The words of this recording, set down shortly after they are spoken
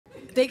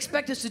They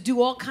expect us to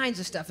do all kinds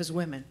of stuff as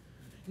women.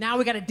 Now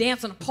we gotta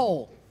dance on a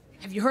pole.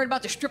 Have you heard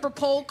about the stripper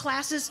pole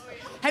classes?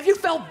 Have you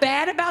felt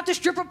bad about the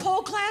stripper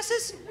pole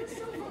classes?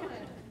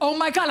 Oh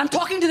my God, I'm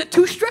talking to the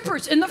 2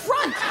 strippers in the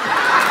front.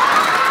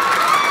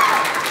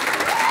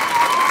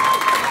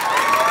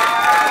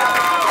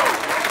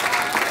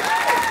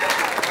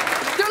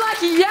 They're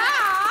like, yeah,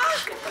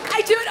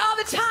 I do it all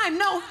the time.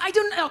 No, I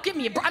don't, no, give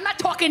me a break. I'm not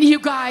talking to you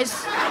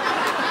guys.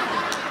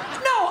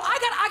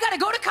 I gotta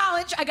go to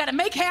college, I gotta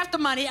make half the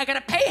money, I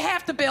gotta pay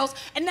half the bills,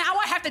 and now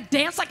I have to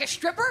dance like a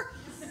stripper?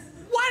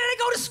 Why did I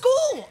go to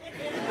school?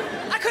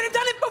 I could have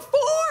done it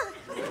before.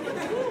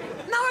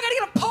 Now I gotta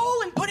get a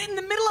pole and put it in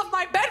the middle of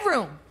my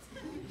bedroom.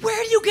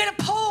 Where do you get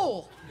a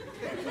pole?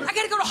 I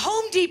gotta go to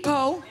Home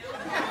Depot,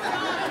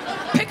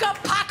 pick up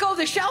Paco,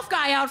 the shelf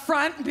guy out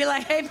front, and be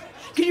like, hey,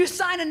 can you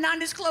sign a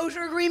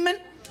non-disclosure agreement?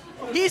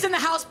 He's in the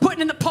house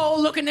putting in the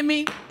pole, looking at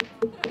me.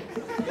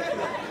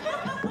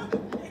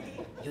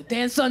 You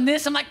dance on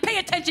this? I'm like, pay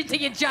attention to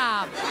your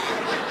job.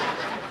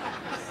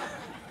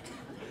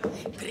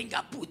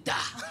 Gringa puta.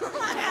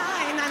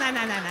 No.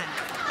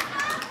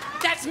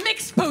 That's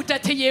mixed puta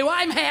to you.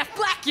 I'm half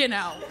black, you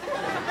know.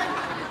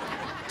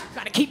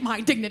 Gotta keep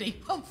my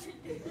dignity. Oh.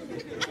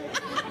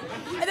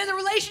 And then the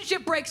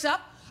relationship breaks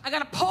up. I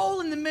got a pole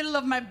in the middle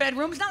of my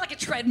bedroom. It's not like a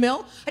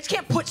treadmill. I just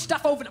can't put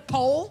stuff over the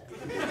pole.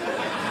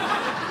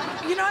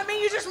 You know what I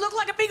mean? You just look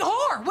like a big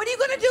whore. What are you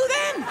gonna do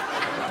then?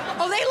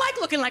 Oh, they like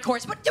looking like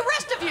whores, but the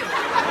rest of you,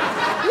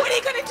 what are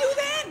you gonna do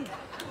then?